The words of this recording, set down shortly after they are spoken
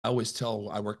I always tell,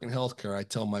 I work in healthcare, I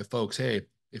tell my folks, hey,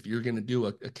 if you're going to do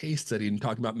a case study and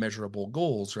talking about measurable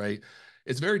goals, right?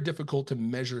 It's very difficult to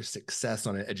measure success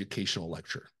on an educational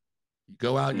lecture. You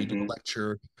go out, you do a Hmm.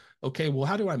 lecture. Okay, well,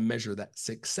 how do I measure that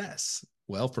success?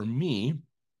 Well, for me,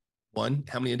 one,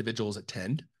 how many individuals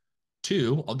attend?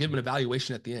 Two, I'll give them an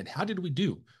evaluation at the end. How did we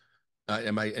do?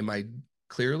 Am I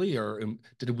clearly, or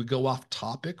did we go off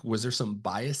topic? Was there some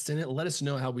bias in it? Let us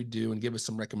know how we do and give us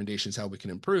some recommendations how we can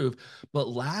improve. But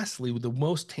lastly, the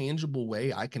most tangible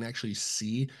way I can actually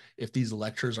see if these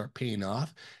lectures are paying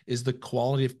off is the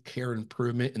quality of care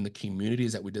improvement in the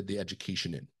communities that we did the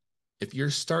education in. If you're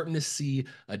starting to see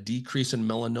a decrease in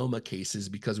melanoma cases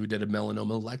because we did a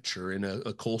melanoma lecture in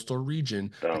a coastal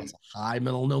region that has Boom. a high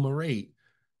melanoma rate,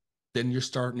 then you're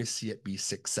starting to see it be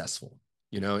successful.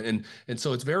 And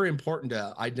so it's very important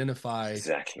to identify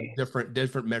Exactly. different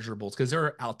measurables because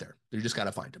they're out there. You just got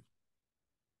to find them.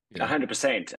 you A know hundred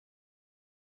percent.